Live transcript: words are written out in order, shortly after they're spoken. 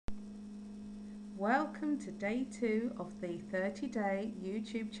Welcome to day 2 of the 30-day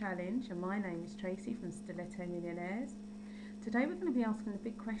YouTube challenge, and my name is Tracy from Stiletto Millionaires. Today we're going to be asking the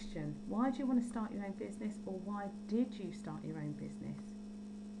big question: why do you want to start your own business, or why did you start your own business?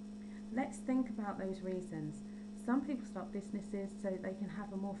 Let's think about those reasons. Some people start businesses so they can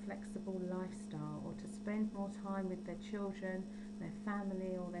have a more flexible lifestyle, or to spend more time with their children, their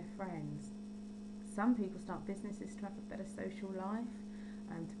family or their friends. Some people start businesses to have a better social life,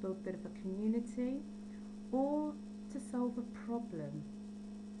 to build a bit of a community, or to solve a problem.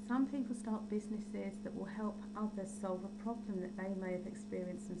 Some people start businesses that will help others solve a problem that they may have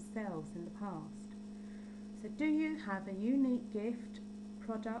experienced themselves in the past. So do you have a unique gift,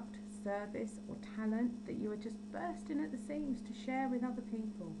 product, service or talent that you are just bursting at the seams to share with other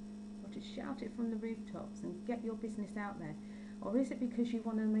people, or to shout it from the rooftops and get your business out there? Or is it because you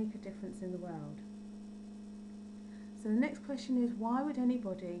want to make a difference in the world? So the next question is, why would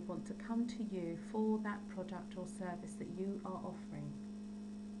anybody want to come to you for that product or service that you are offering?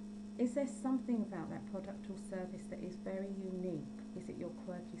 Is there something about that product or service that is very unique? Is it your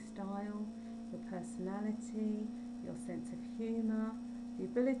quirky style, your personality, your sense of humour, the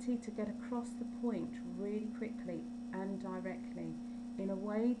ability to get across the point really quickly and directly in a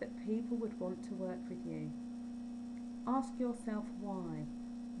way that people would want to work with you? Ask yourself why.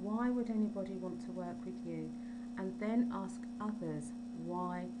 Why would anybody want to work with you? And then ask others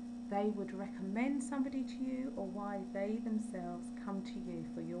why they would recommend somebody to you, or why they themselves come to you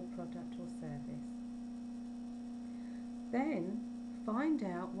for your product or service. Then find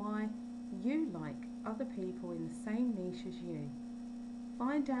out why you like other people in the same niche as you.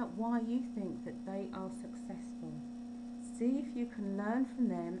 Find out why you think that they are successful. See if you can learn from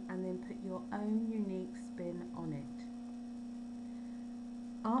them and then put your own unique spin on it.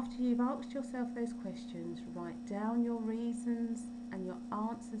 After you've asked yourself those questions, write down your reasons and your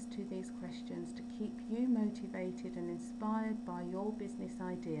answers to these questions to keep you motivated and inspired by your business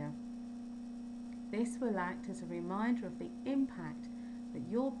idea. This will act as a reminder of the impact that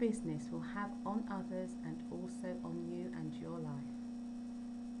your business will have on others and also on you and your life.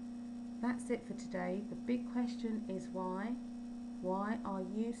 That's it for today. The big question is why. Why are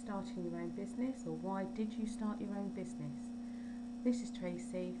you starting your own business, or why did you start your own business? This is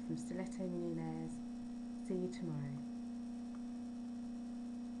Tracy from Stiletto Millionaires. See you tomorrow.